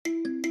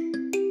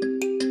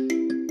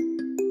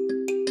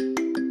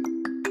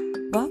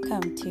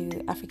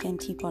to African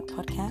Teapot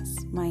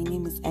Podcast. My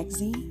name is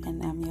Exie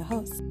and I'm your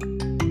host.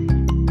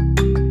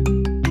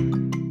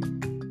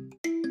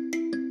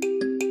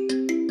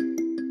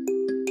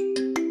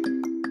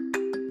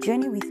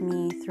 Journey with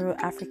me through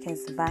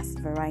Africa's vast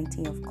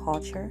variety of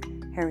culture,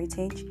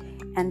 heritage,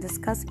 and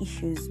discuss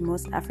issues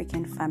most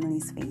African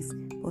families face,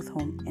 both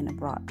home and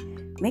abroad.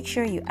 Make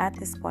sure you add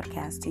this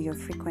podcast to your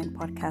frequent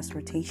podcast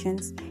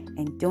rotations,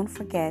 and don't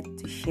forget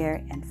to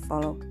share and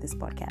follow this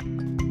podcast.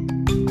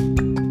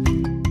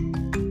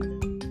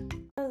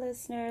 Hello,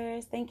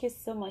 listeners. Thank you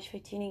so much for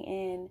tuning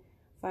in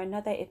for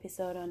another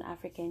episode on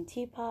African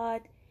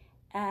Teapot.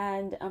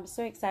 And I'm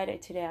so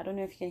excited today. I don't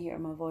know if you can hear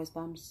my voice,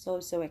 but I'm so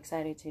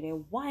excited today.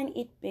 One,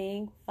 it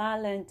being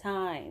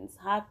Valentine's.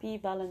 Happy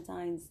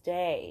Valentine's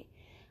Day.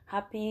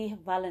 Happy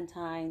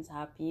Valentine's,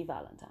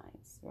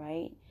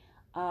 right?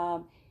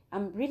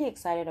 I'm really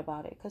excited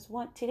about it because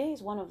today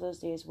is one of those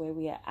days where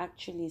we are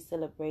actually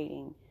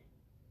celebrating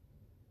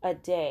a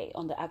day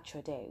on the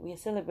actual day. We are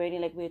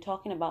celebrating, like we're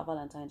talking about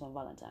Valentine's on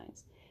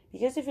Valentine's.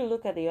 Because if you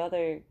look at the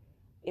other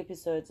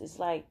episodes, it's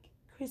like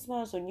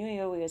Christmas or New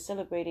Year, we are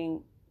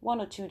celebrating 1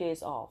 or 2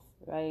 days off,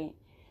 right?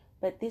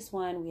 But this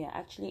one, we are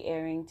actually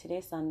airing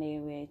today, Sunday,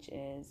 which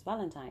is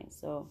Valentine's.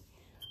 So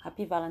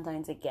happy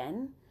Valentine's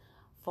again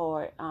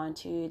to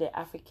the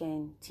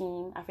African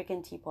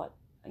Teapot,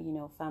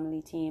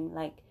 family team.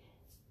 Like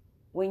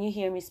when you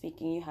hear me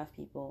speaking, you have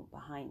people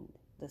behind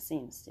the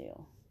scenes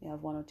still. You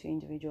have 1 or 2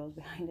 individuals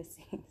behind the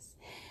scenes.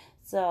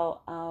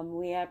 So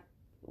we are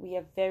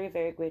very,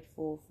 very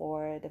grateful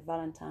for the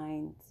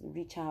Valentine's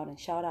reach out and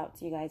shout out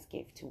you guys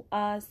gave to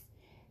us.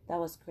 That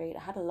was great. I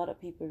had a lot of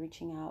people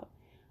reaching out.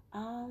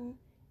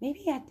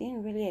 Maybe I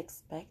didn't really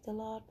expect a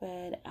lot,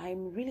 but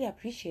I'm really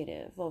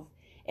appreciative of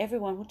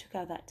everyone who took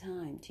out that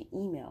time to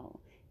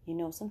email.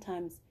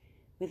 Sometimes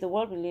with the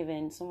world we live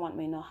in, someone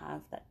may not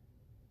have that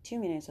 2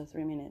 minutes or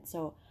 3 minutes.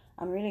 So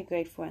I'm really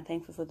grateful and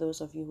thankful for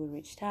those of you who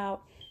reached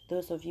out,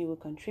 those of you who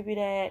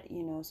contributed.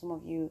 Some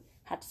of you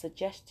had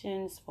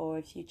suggestions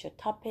for future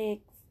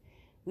topics,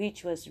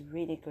 which was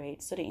really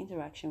great. So the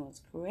interaction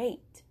was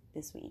great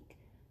this week.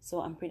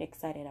 So I'm pretty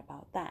excited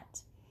about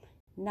that.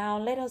 Now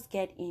let us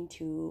get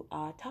into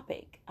our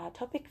topic. Our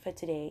topic for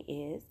today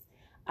is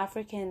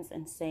Africans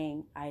and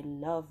saying, I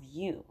love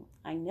you.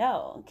 I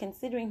know,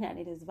 considering that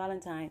it is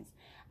Valentine's,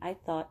 I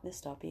thought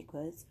this topic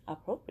was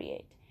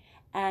appropriate.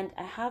 And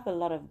I have a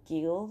lot of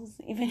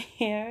giggles, even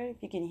here, if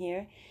you can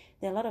hear.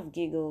 There are a lot of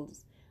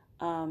giggles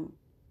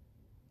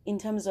in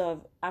terms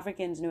of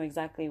Africans know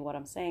exactly what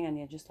I'm saying, and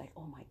they're just like,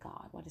 oh my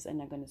God, what is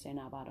Edna going to say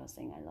now about us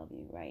saying I love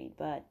you, right?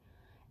 But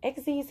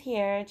Exie is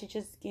here to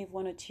just give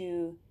 1 or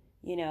 2,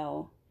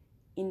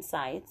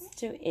 insights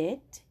to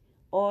it,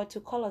 or to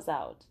call us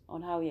out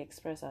on how we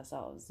express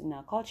ourselves in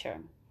our culture.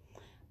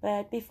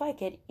 But before I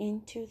get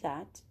into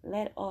that,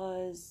 let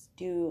us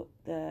do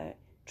the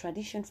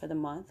tradition for the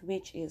month,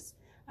 which is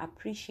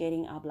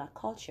appreciating our Black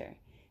culture.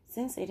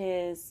 Since it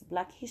is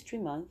Black History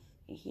Month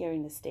here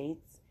in the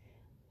States,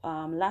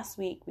 last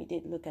week we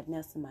did look at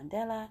Nelson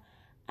Mandela,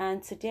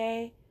 and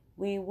today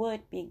we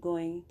would be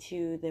going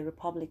to the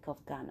Republic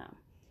of Ghana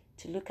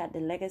to look at the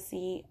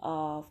legacy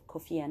of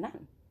Kofi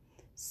Annan.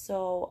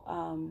 So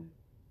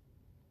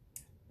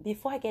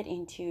before I get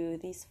into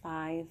these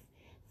 5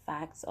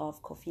 facts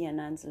of Kofi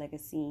Annan's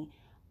legacy,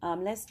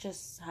 let's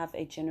just have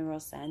a general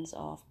sense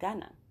of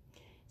Ghana.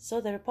 So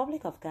the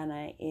Republic of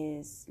Ghana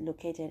is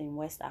located in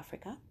West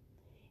Africa.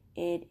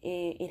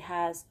 It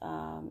has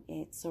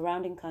its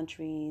surrounding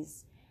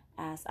countries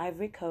as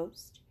Ivory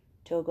Coast,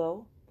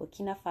 Togo,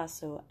 Burkina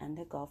Faso, and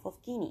the Gulf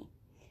of Guinea.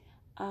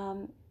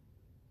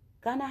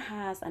 Ghana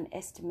has an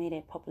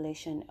estimated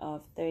population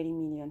of 30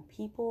 million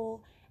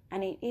people,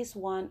 and it is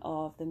one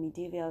of the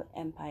medieval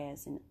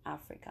empires in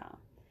Africa.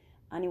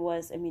 And it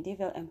was a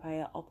medieval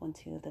empire up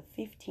until the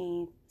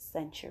 15th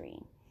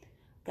century.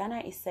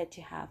 Ghana is said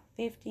to have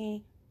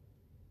 50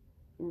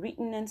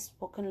 written and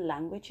spoken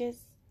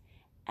languages,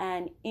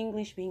 and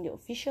English being the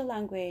official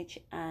language,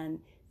 and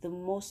the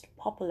most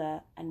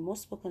popular and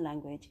most spoken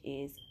language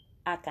is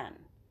Akan.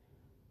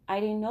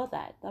 I didn't know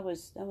that. That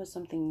was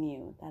something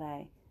new that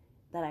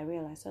I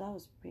realized. So that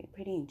was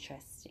pretty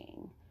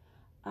interesting.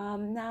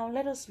 Now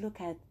let us look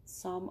at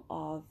some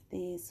of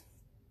these,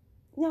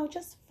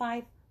 just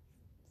 5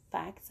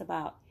 facts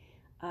about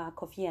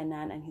Kofi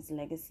Annan and his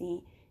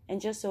legacy. And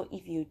just so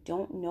if you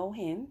don't know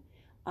him,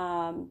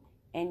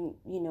 and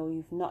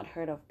you've not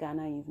heard of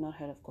Ghana, you've not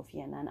heard of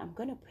Kofi Annan, I'm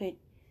going to put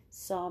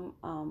some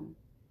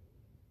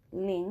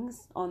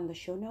links on the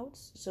show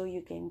notes so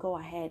you can go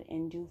ahead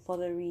and do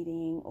further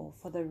reading or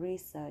further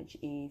research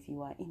if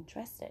you are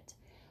interested.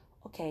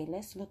 Okay,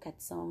 let's look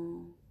at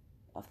some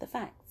of the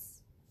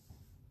facts.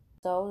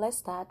 So let's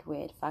start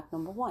with fact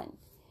number 1.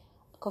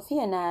 Kofi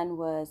Annan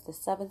was the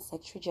 7th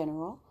Secretary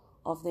General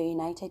of the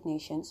United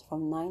Nations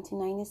from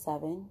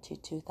 1997 to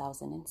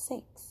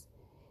 2006.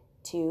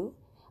 2.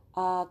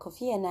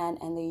 Kofi Annan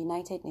and the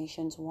United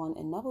Nations won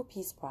a Nobel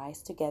Peace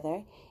Prize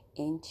together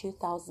in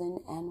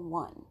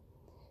 2001.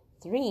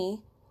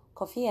 3.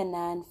 Kofi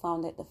Annan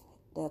founded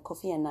the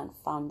Kofi Annan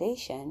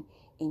Foundation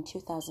in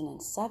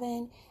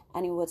 2007,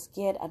 and it was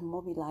geared at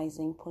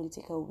mobilizing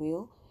political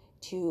will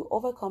to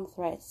overcome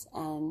threats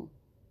and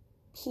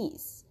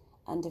peace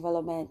and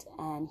development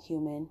and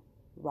human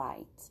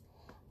rights.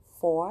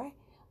 4,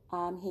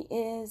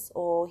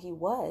 he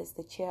was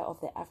the chair of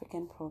the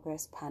African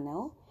Progress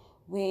Panel,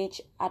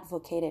 which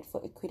advocated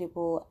for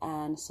equitable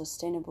and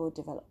sustainable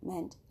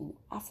development in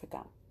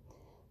Africa.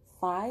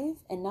 5,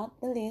 and not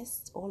the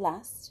least or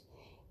last,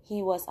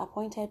 he was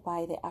appointed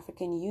by the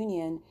African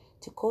Union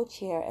to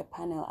co-chair a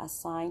panel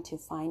assigned to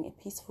find a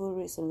peaceful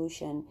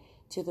resolution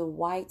to the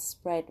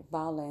widespread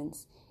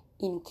violence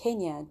in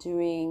Kenya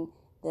during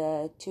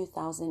the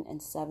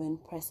 2007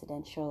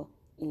 presidential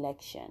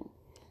election.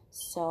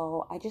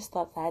 So I just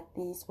thought that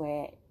these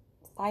were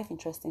 5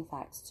 interesting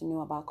facts to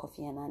know about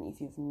Kofi Annan if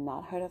you've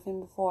not heard of him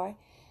before,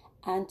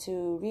 and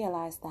to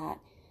realize that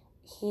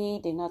he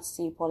did not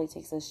see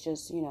politics as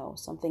just,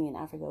 something in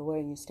Africa where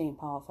you stay in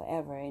power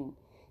forever. And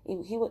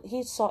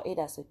he saw it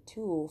as a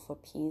tool for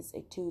peace,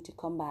 a tool to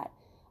combat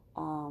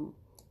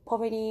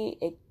poverty,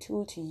 a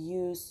tool to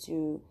use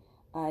to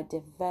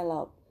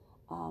develop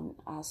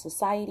our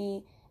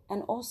society,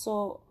 and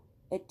also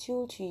a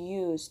tool to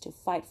use to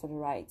fight for the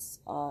rights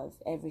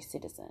of every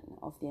citizen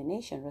of their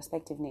nation,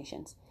 respective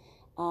nations.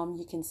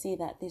 You can see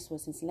that this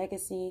was his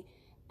legacy.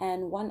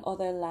 And one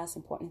other last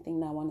important thing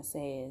that I want to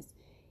say is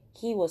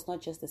he was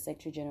not just the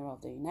Secretary General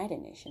of the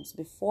United Nations.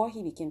 Before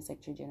he became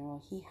Secretary General,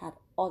 he had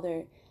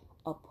other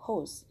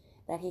posts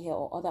that he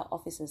held, or other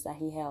offices that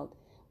he held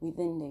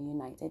within the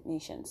United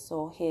Nations.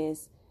 So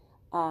his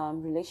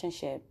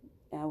relationship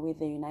with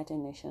the United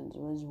Nations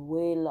was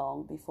way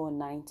long before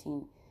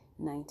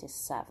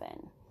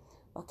 1997.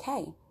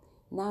 Okay,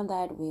 now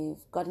that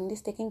we've gotten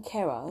this taken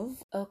care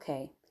of,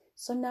 okay,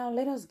 so now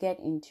let us get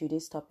into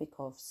this topic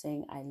of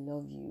saying I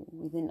love you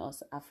within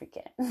us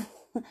African.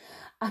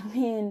 I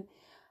mean,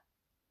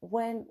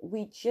 when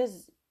we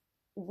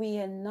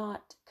are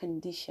not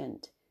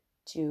conditioned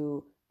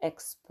to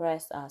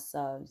express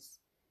ourselves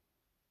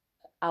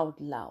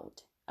out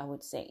loud, I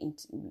would say,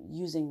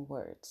 using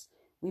words.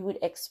 We would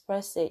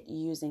express it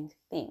using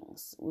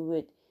things.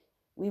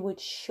 We would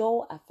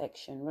show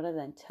affection rather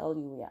than tell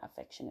you we are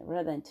affectionate,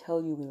 rather than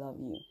tell you we love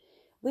you,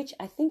 which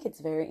I think it's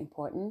very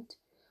important.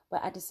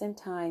 But at the same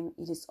time,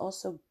 it is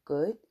also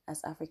good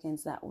as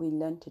Africans that we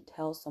learn to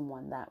tell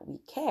someone that we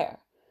care,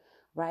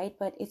 right?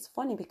 But it's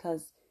funny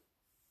because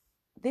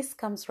this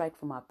comes right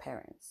from our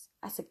parents.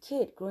 As a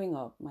kid growing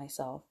up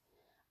myself,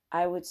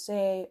 I would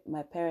say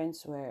my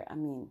parents were,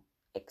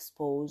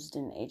 exposed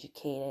and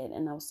educated.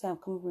 And I would say I'm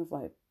coming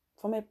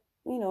from a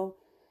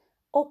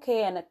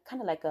okay, and a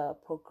kind of like a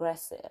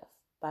progressive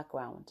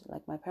background.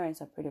 Like my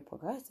parents are pretty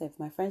progressive.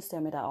 My friends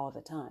tell me that all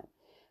the time.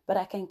 But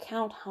I can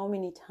count how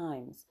many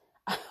times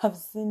I have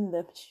seen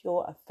them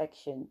show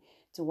affection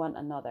to one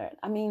another.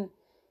 I mean,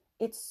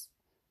 it's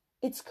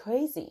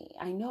crazy.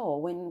 I know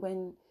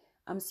when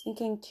I'm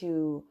speaking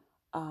to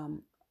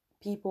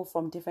people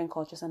from different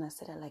cultures, and I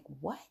said, like,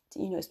 what?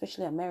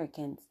 Especially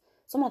Americans.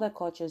 Some other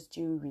cultures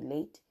do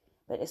relate,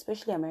 but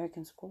especially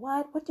Americans go,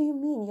 what do you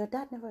mean? Your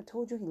dad never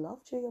told you he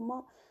loved you, your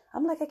mom?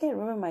 I'm like, I can't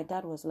remember my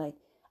dad was like,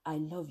 I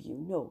love you.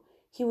 No,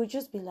 he would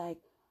just be like,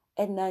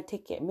 Edna,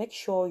 take care. Make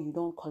sure you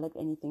don't collect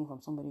anything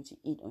from somebody to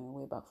eat on your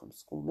way back from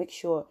school. Make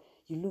sure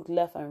you look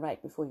left and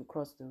right before you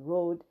cross the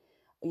road.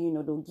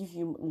 Don't give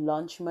you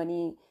lunch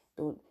money.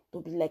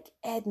 Don't be like,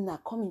 Edna,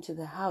 come into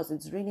the house.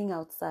 It's raining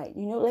outside.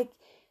 Like,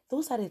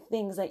 those are the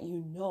things that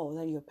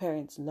that your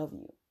parents love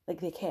you.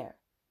 Like, they care.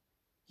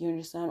 You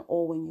understand?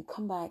 Or when you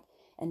come back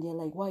and they're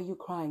like, why are you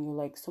crying? You're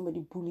like,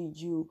 somebody bullied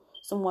you.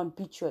 Someone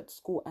beat you at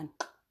school. And,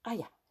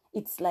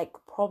 it's like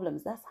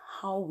problems. That's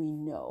how we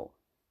know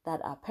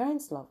that our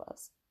parents love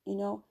us,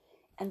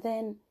 And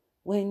then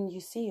when you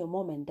see your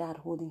mom and dad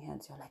holding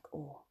hands, you're like,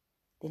 oh,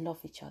 they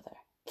love each other.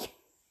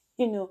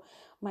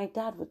 My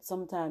dad would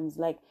sometimes,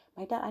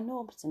 I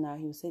know up to now,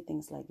 he would say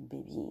things like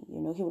baby,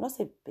 he would not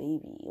say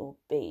baby or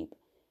babe.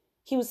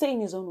 He would say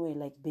in his own way,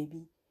 like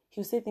baby. He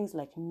would say things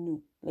like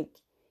no,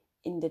 like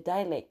in the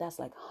dialect, that's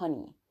like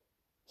honey.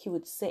 He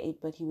would say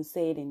it, but he would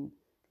say it in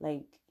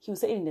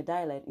the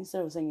dialect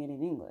instead of saying it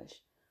in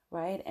English,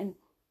 right? And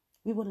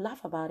we would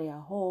laugh about it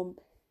at home.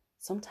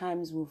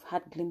 Sometimes we've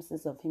had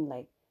glimpses of him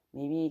like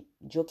maybe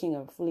joking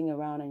or fooling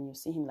around, and you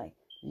see him like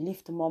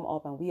lift mom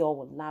up, and we all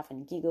would laugh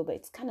and giggle, but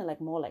it's kind of like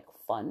more like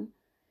fun.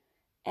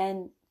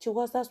 And to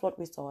us, that's what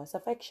we saw as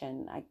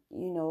affection,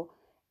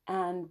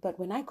 but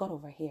when I got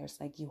over here, it's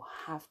like, you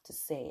have to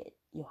say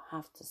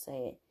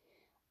it.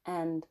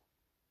 And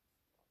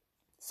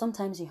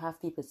sometimes you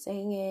have people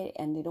saying it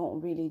and they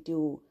don't really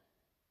do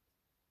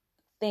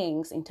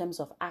things in terms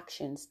of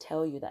actions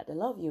tell you that they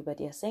love you, but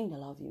they're saying they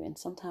love you. And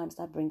sometimes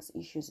that brings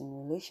issues in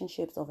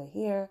relationships over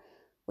here.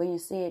 When you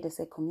say it, they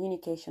say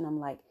communication. I'm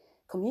like,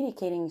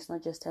 communicating is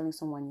not just telling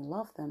someone you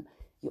love them.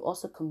 You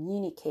also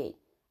communicate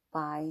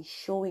by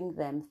showing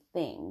them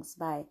things,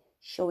 by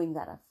showing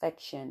that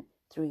affection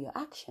through your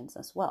actions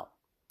as well.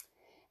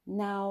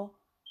 Now,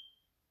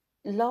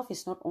 love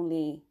is not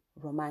only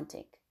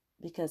romantic,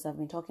 because I've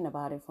been talking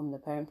about it from the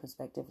parent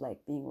perspective,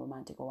 like being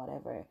romantic or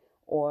whatever,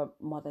 or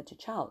mother to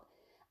child.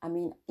 I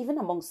mean, even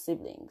among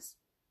siblings,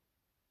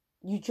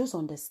 you just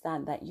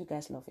understand that you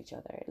guys love each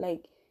other. There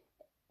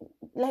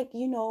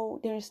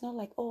is not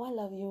like, oh, I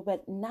love you,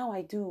 but now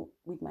I do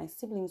with my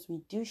siblings.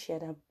 We do share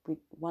that with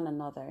one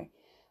another.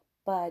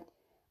 But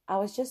I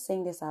was just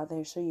saying this out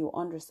there so you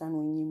understand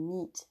when you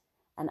meet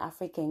an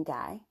African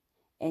guy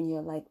and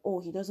you're like, oh,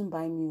 he doesn't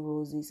buy me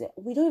roses.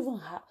 We don't even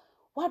have,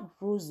 what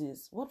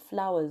roses, what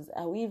flowers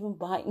are we even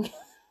buying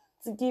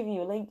to give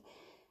you?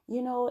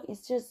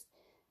 It's just,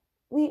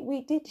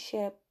 we did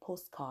share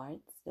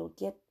postcards. They'll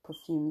get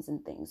perfumes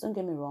and things. Don't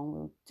get me wrong,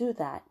 we'll do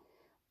that.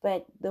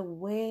 But the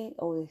way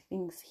or the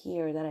things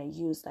here that I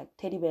use, like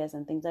teddy bears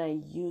and things that I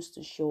use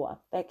to show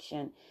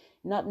affection,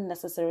 not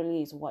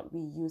necessarily is what we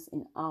use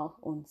in our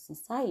own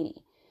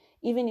society.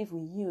 Even if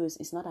we use,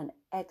 it's not an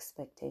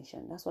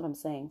expectation. That's what I'm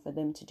saying, for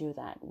them to do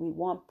that. We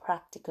want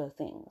practical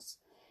things.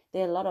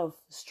 There are a lot of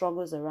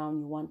struggles around.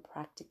 You want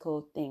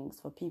practical things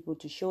for people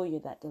to show you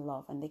that they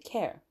love and they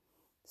care.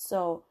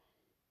 So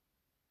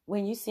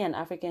when you see an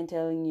African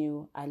telling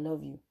you, I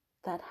love you,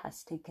 that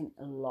has taken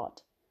a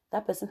lot.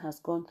 That person has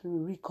gone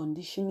through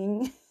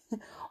reconditioning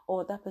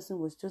or that person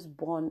was just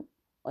born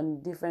on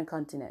a different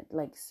continent.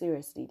 Like,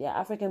 seriously, they're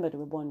African, but they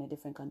were born on a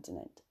different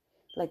continent.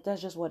 Like,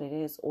 that's just what it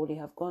is. Or they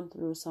have gone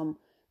through some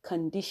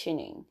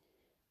conditioning.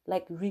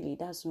 Like, really,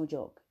 that's no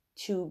joke.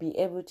 To be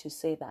able to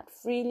say that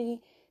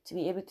freely, to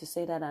be able to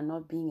say that and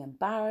not being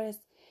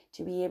embarrassed,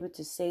 to be able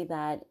to say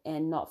that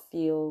and not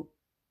feel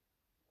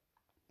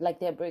like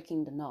they're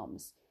breaking the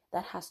norms.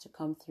 That has to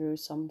come through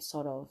some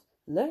sort of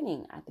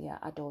learning at their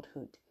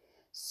adulthood.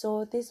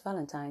 So this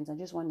Valentine's, I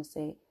just want to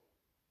say,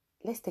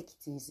 let's take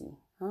it easy.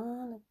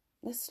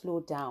 Let's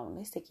slow down.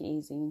 Let's take it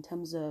easy in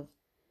terms of,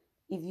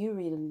 if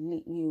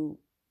you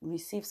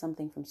receive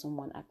something from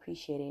someone,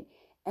 appreciate it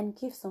and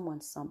give someone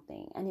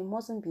something. And it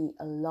mustn't be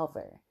a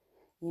lover,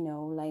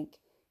 like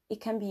it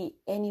can be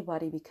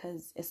anybody,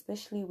 because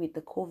especially with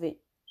the COVID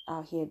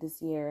out here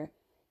this year,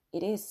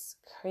 it is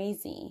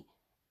crazy.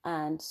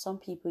 And some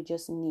people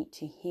just need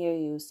to hear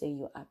you say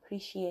you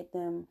appreciate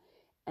them.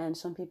 And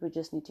some people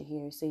just need to hear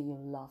you say you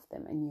love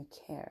them and you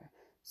care.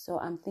 So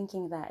I'm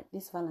thinking that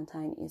this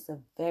Valentine is a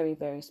very,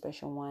 very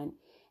special one.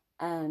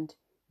 And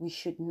we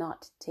should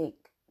not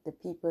take the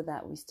people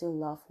that we still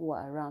love who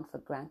are around for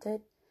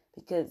granted,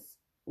 because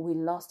we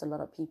lost a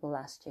lot of people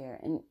last year.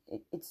 And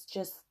it's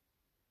just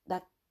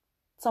that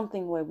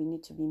something where we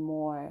need to be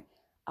more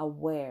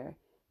aware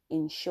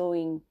in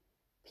showing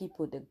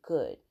people the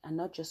good and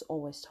not just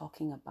always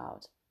talking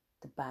about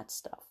the bad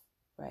stuff,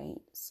 right?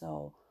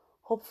 So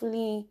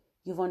hopefully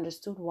you've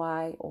understood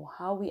why or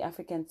how we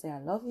Africans say I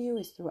love you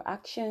is through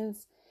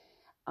actions.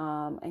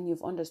 And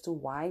you've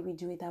understood why we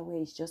do it that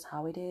way. It's just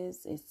how it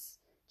is. It's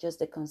just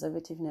the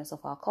conservativeness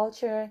of our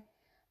culture.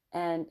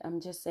 And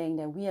I'm just saying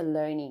that we are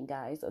learning,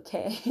 guys,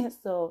 okay?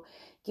 So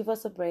give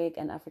us a break.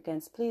 And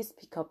Africans, please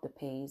pick up the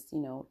pace.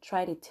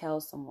 Try to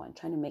tell someone,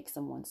 try to make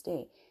someone's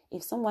day.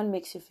 If someone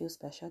makes you feel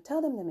special,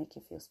 tell them they make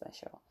you feel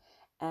special.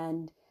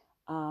 And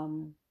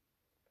and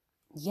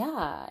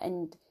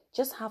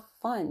just have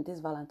fun this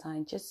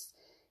Valentine. Just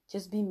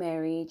be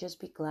merry, just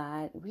be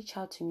glad. Reach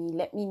out to me.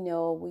 Let me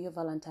know who your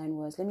Valentine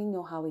was. Let me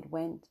know how it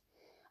went,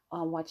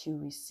 what you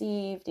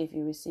received. If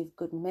you received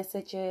good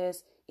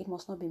messages, it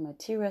must not be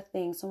material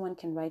things. Someone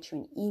can write you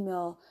an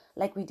email.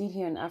 Like we did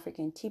here in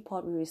African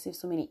Teapot, we received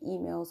so many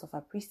emails of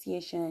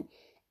appreciation.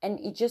 And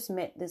it just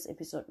made this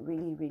episode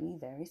really, really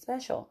very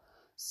special.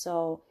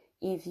 So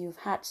if you've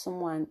had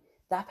someone,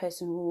 that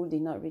person who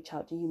did not reach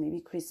out to you,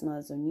 maybe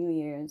Christmas or New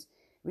Year's,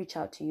 reach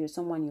out to you,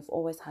 someone you've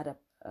always had a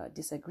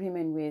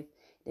disagreement with,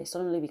 they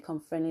suddenly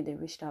become friendly, they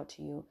reached out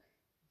to you,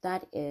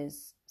 that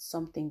is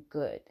something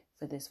good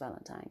for this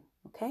Valentine,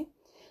 okay?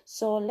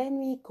 So let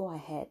me go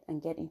ahead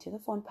and get into the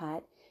fun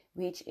part,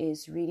 which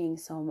is reading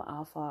some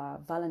of our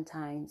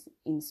Valentine's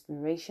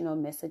inspirational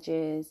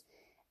messages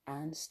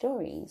and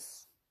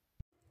stories.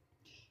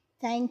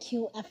 Thank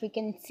you,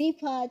 African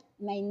Teapot.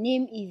 My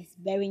name is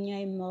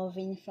Berinyoy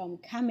Morvin from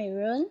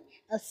Cameroon.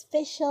 A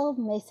special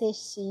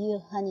message to you,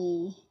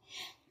 honey.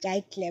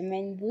 Guy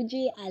Clement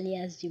Buji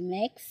alias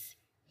Jumex.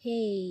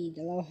 Hey,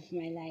 the love of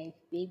my life,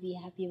 baby.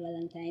 Happy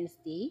Valentine's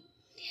Day.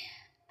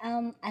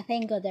 I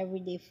thank God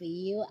every day for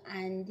you.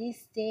 And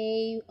this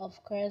day,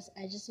 of course,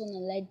 I just want to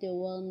let the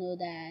world know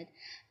that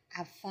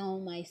I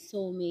found my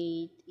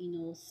soulmate,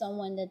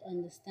 someone that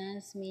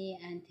understands me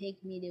and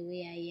take me the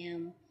way I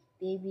am.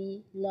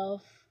 Baby,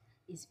 love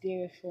is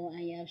beautiful,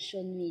 and you have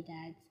shown me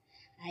that.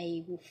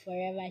 I will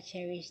forever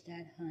cherish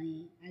that,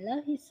 honey. I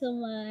love you so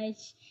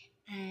much.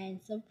 And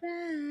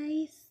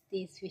surprise,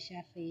 this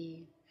special for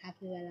you.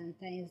 Happy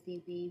Valentine's Day,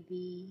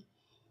 baby.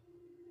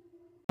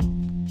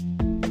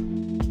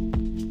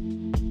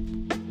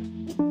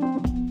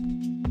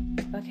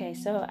 Okay,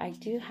 so I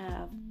do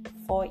have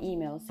 4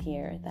 emails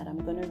here that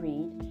I'm going to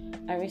read.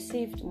 I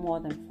received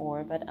more than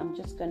 4, but I'm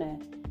just going to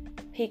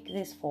pick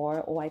this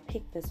 4, or I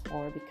picked this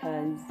 4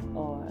 because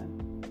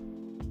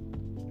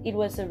it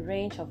was a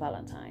range of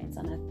Valentines,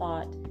 and I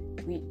thought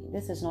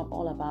this is not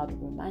all about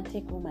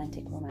romantic,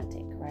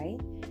 right?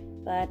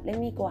 But let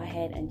me go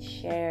ahead and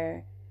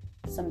share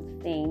some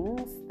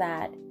things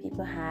that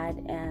people had,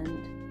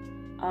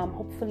 and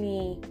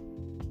hopefully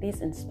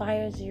this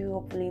inspires you.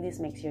 Hopefully this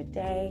makes your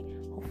day.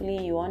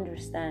 Hopefully you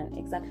understand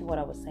exactly what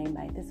I was saying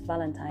by this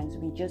Valentine's.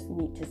 We just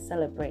need to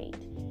celebrate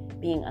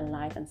being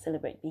alive and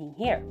celebrate being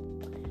here.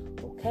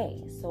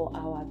 Okay, so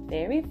our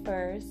very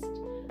first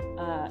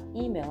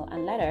email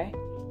and letter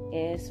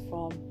is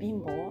from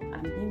Bimbo,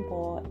 and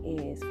Bimbo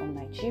is from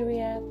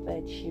Nigeria,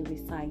 but she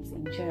resides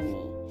in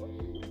Germany.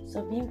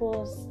 So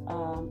Bimbo's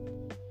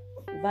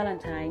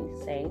Valentine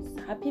says,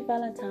 Happy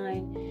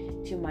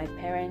Valentine to my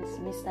parents,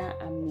 Mr.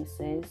 and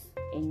Mrs.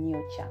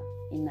 Enyocha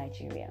in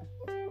Nigeria.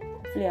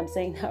 Hopefully I'm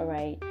saying that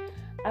right.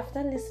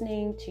 After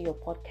listening to your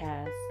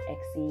podcast,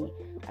 Exie,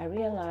 I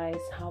realized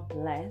how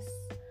blessed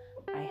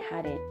I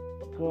had it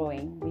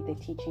growing with the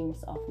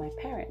teachings of my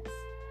parents.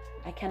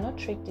 I cannot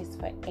trade this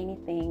for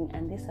anything,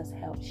 and this has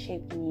helped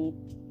shape me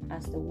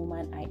as the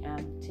woman I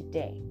am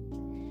today.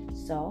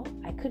 So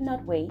I could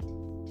not wait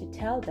to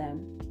tell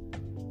them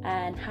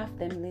and have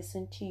them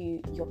listen to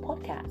your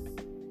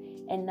podcast.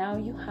 And now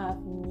you have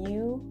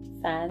new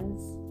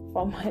fans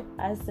from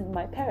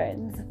my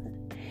parents.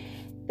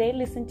 They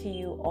listen to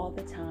you all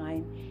the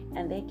time,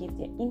 and they give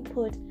their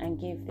input and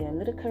give their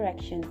little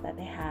corrections that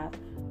they have,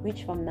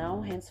 which from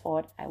now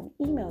henceforth I will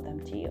email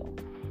them to you.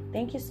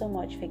 Thank you so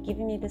much for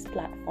giving me this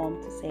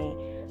platform to say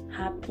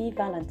Happy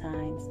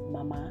Valentine's,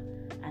 Mama,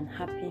 and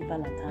Happy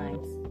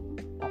Valentine's,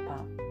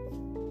 Papa.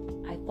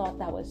 I thought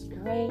that was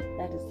great.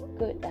 That is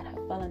good that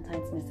her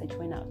Valentine's message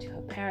went out to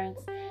her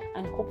parents,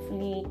 and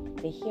hopefully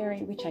they hear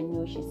it, which I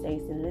know she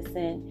says they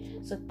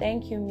listen. So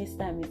thank you,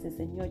 Mr. and Mrs.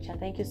 Enyocha.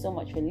 Thank you so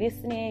much for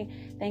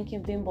listening. Thank you,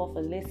 Bimbo,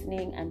 for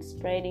listening and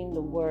spreading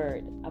the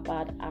word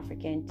about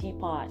African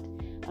Teapot.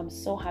 I'm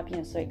so happy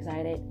and so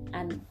excited,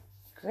 and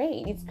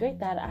great. It's great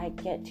that I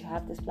get to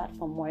have this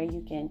platform where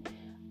you can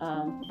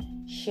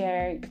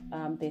share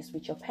this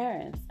with your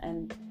parents.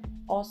 And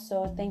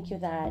also thank you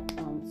that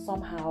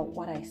somehow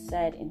what I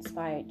said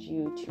inspired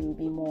you to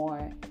be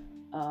more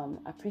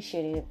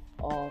appreciative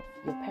of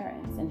your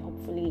parents, and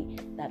hopefully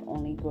that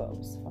only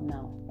grows from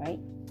now, right?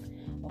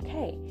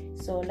 Okay,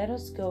 so let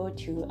us go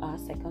to our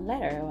second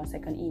letter, or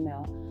second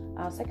email.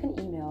 Our second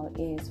email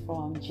is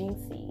from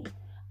Jinxie,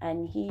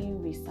 and he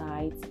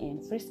resides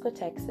in Frisco,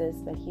 Texas,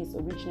 but he's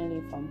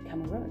originally from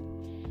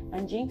Cameroon.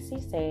 And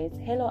Jinxie says,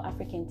 Hello,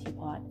 African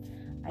Teapot.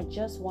 I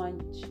just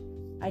want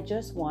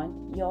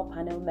your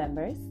panel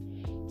members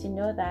to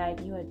know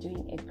that you are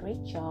doing a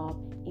great job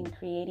in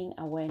creating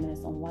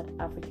awareness on what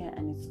Africa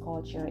and its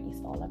culture is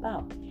all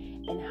about,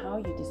 and how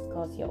you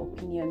discuss your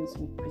opinions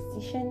with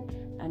precision,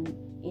 and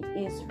it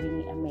is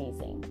really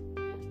amazing.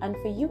 And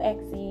for you,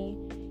 Exie,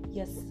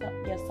 your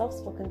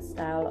soft-spoken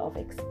style of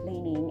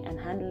explaining and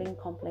handling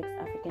complex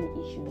African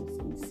issues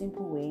in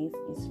simple ways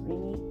is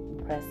really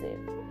impressive.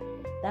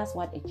 That's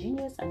what a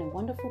genius and a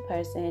wonderful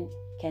person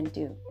can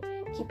do.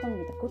 Keep on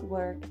with the good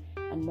work,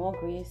 and more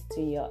grace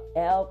to your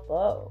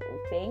elbow.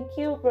 Thank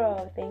you,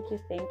 bro. Thank you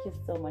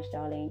so much,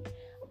 darling.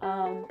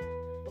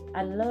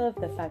 I love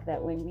the fact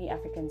that when we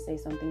Africans say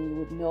something, you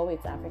would know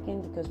it's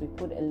African because we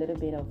put a little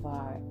bit of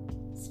our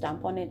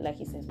stamp on it, like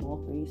he says, more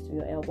grace to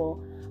your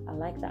elbow. I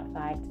like that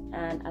fact,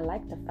 and I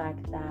like the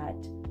fact that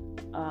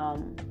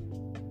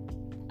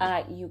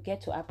you get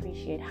to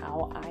appreciate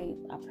how I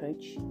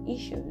approach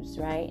issues,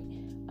 right?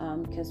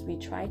 Because we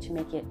try to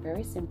make it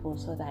very simple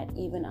so that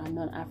even our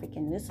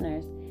non-African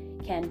listeners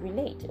can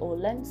relate or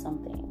learn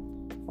something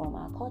from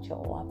our culture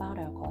or about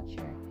our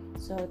culture.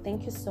 So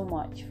thank you so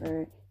much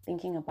for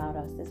thinking about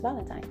us this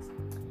Valentine's.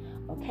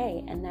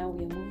 Okay, and now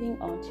we're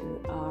moving on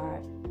to our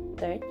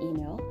third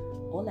email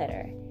or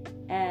letter.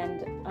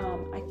 And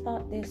I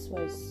thought this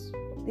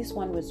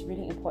one was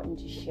really important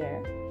to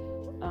share.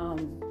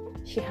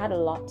 She had a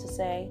lot to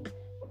say,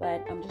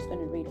 but I'm just going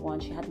to read one.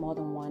 She had more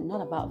than one,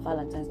 not about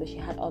Valentine's, but she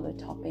had other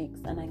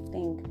topics, and I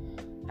think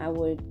I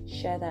would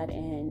share that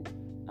in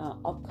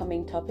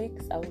upcoming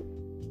topics. I would,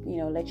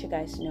 let you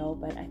guys know,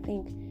 but I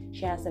think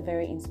she has a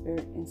very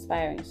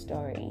inspiring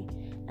story.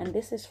 And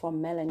this is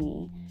from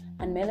Melanie,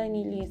 and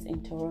Melanie lives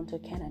in Toronto,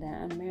 Canada,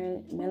 and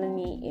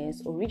Melanie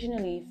is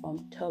originally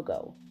from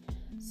Togo.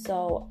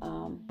 So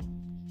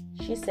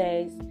she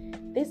says,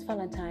 this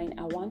Valentine,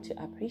 I want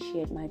to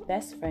appreciate my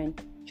best friend,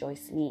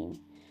 Joycelyn.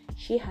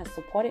 She has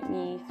supported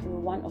me through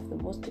one of the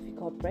most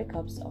difficult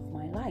breakups of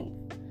my life.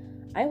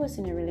 I was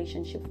in a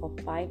relationship for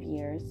 5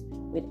 years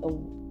with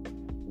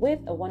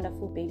a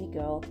wonderful baby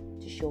girl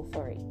to show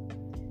for it.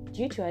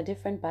 Due to our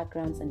different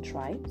backgrounds and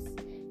tribes,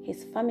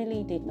 his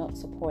family did not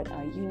support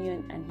our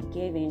union, and he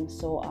gave in,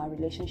 so our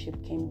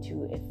relationship came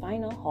to a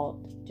final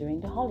halt during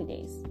the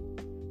holidays.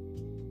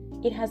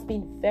 It has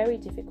been very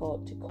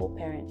difficult to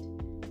co-parent,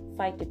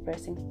 fight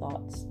depressing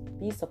thoughts,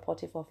 be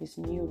supportive of his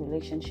new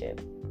relationship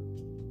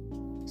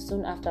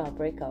soon after our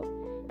breakup,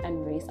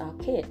 and raise our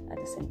kid at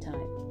the same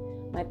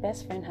time. My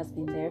best friend has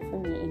been there for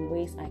me in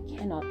ways I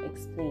cannot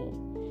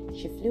explain.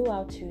 She flew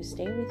out to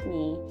stay with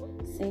me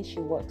since she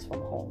works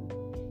from home.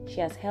 She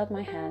has held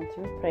my hand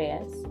through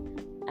prayers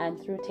and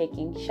through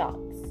taking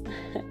shots.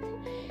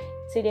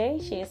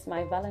 Today, she is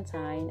my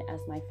Valentine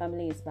as my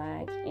family is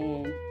back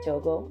in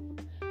Togo.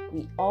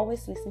 We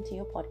always listen to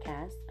your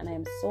podcast, and I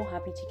am so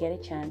happy to get a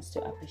chance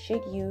to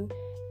appreciate you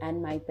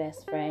and my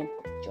best friend,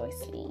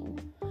 Joycelyn.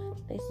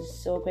 This is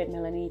so great,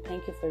 Melanie.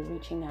 Thank you for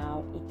reaching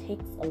out. It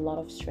takes a lot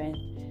of strength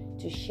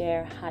to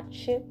share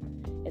hardship,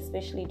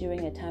 especially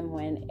during a time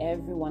when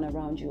everyone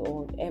around you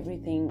or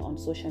everything on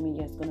social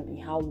media is going to be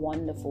how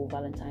wonderful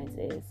Valentine's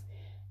is.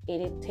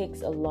 It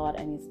takes a lot,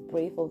 and it's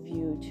brave of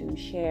you to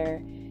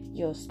share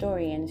your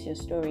story, and it's your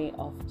story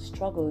of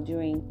struggle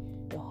during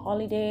the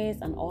holidays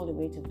and all the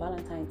way to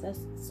Valentine's. That's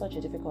such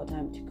a difficult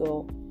time to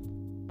go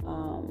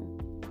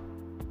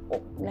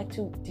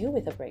to deal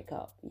with a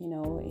breakup.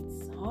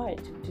 It's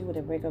hard to deal with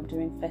a breakup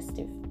during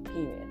festive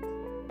period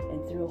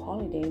and through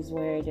holidays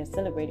where they're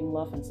celebrating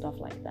love and stuff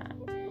like that.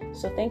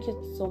 So thank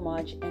you so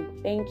much, and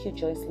thank you,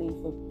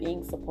 Joycelyn, for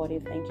being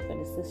supportive. Thank you for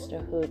the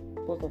sisterhood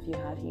both of you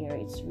have here.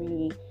 It's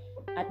really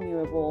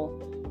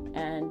admirable,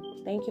 and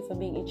thank you for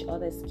being each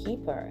other's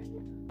keeper,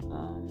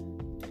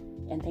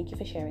 and thank you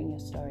for sharing your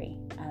story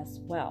as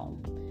well.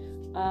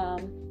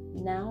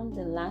 Now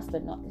the last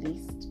but not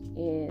least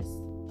is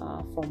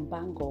from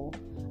Bango,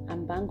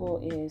 and Bango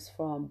is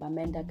from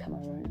Bamenda,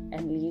 Cameroon,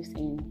 and lives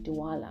in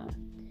Douala.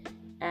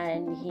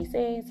 And he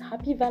says,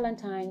 happy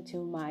Valentine to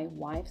my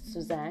wife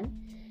Suzanne.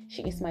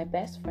 She is my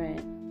best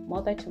friend,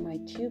 mother to my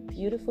 2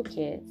 beautiful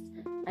kids,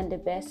 and the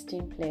best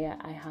team player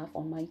I have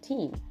on my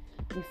team.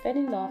 We fell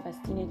in love as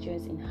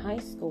teenagers in high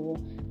school,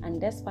 and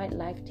despite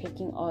life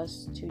taking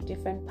us to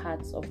different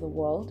parts of the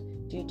world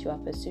due to our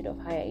pursuit of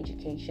higher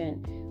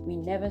education, we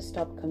never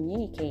stopped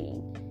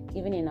communicating,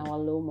 even in our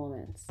low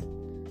moments.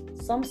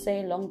 Some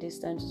say long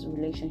distance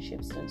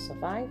relationships don't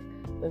survive,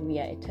 but we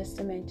are a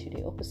testament to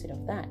the opposite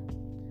of that.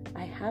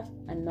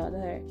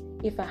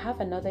 If I have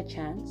another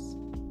chance,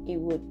 it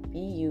would be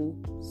you,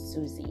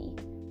 Susie.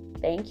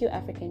 Thank you,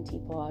 African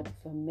Teapot,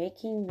 for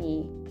making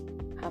me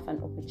have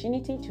an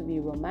opportunity to be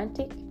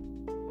romantic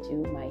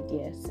to my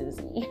dear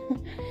Susie.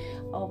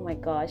 Oh my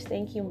gosh,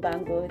 thank you,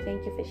 Bango.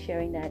 Thank you for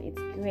sharing that. It's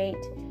great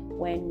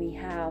when we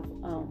have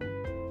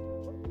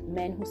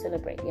men who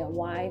celebrate their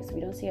wives.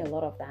 We don't see a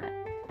lot of that,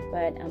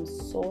 but I'm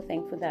so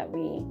thankful that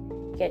we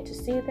get to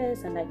see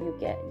this, and that you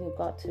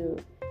got to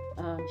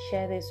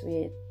share this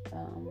with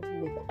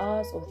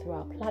us or through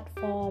our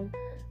platform.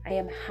 I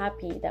am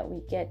happy that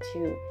we get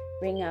to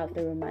bring out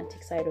the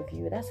romantic side of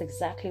you. That's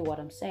exactly what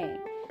I'm saying.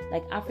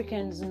 Like,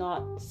 Africans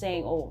not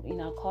saying, in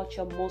our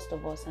culture, most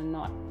of us are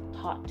not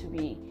taught to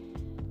be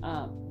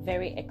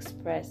very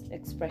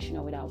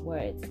expressional with our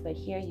words. But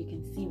here you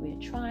can see we're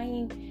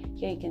trying.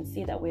 Here you can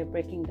see that we're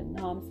breaking the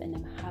norms, and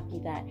I'm happy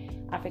that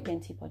African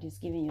Teapot is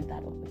giving you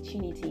that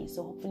opportunity.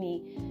 So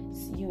hopefully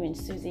you and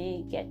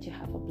Susie get to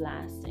have a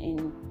blast.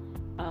 And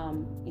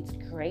it's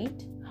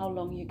great how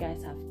long you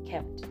guys have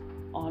kept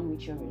on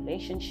with your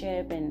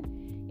relationship, and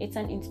it's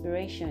an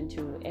inspiration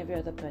to every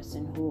other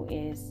person who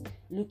is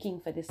looking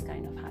for this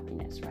kind of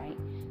happiness, right?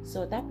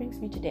 So that brings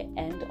me to the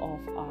end of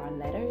our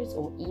letters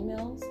or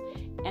emails.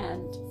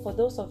 And for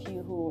those of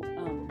you who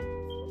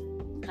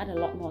had a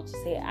lot more to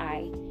say,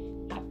 I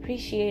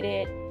appreciate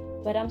it,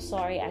 but I'm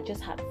sorry, I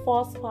just had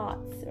 4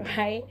 spots,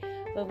 right?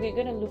 But we're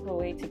gonna look a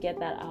way to get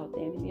that out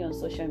there, maybe on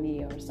social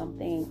media or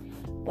something.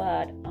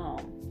 But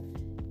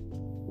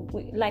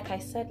like I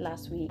said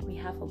last week, we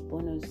have a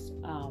bonus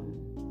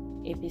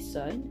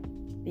episode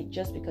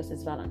just because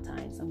it's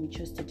Valentine's, and we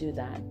chose to do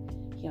that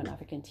here on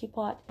African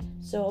Teapot.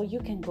 So you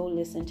can go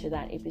listen to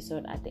that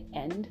episode at the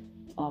end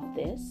of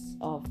this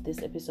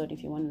episode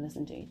if you want to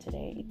listen to it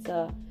today.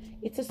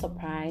 It's a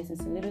surprise.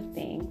 It's a little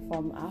thing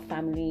from our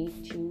family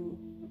to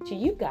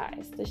you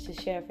guys, just to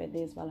share for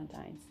this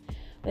Valentine's.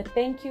 But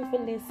thank you for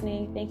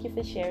listening. Thank you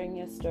for sharing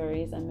your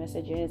stories and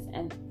messages,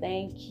 and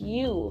thank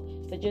you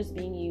for just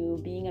being you,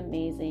 being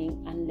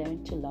amazing, and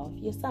learn to love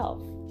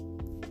yourself.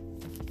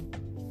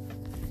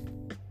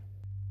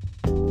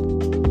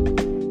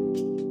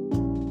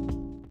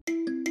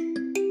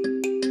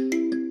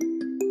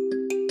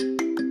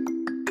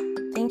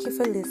 Thank you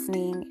for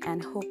listening,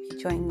 and hope you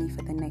join me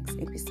for the next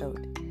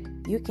episode.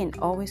 You can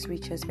always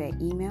reach us via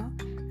email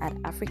at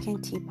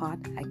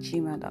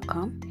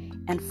africanteapot@gmail.com,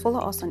 and follow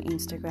us on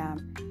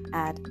Instagram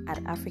at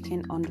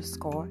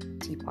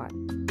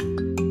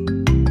African_teapot.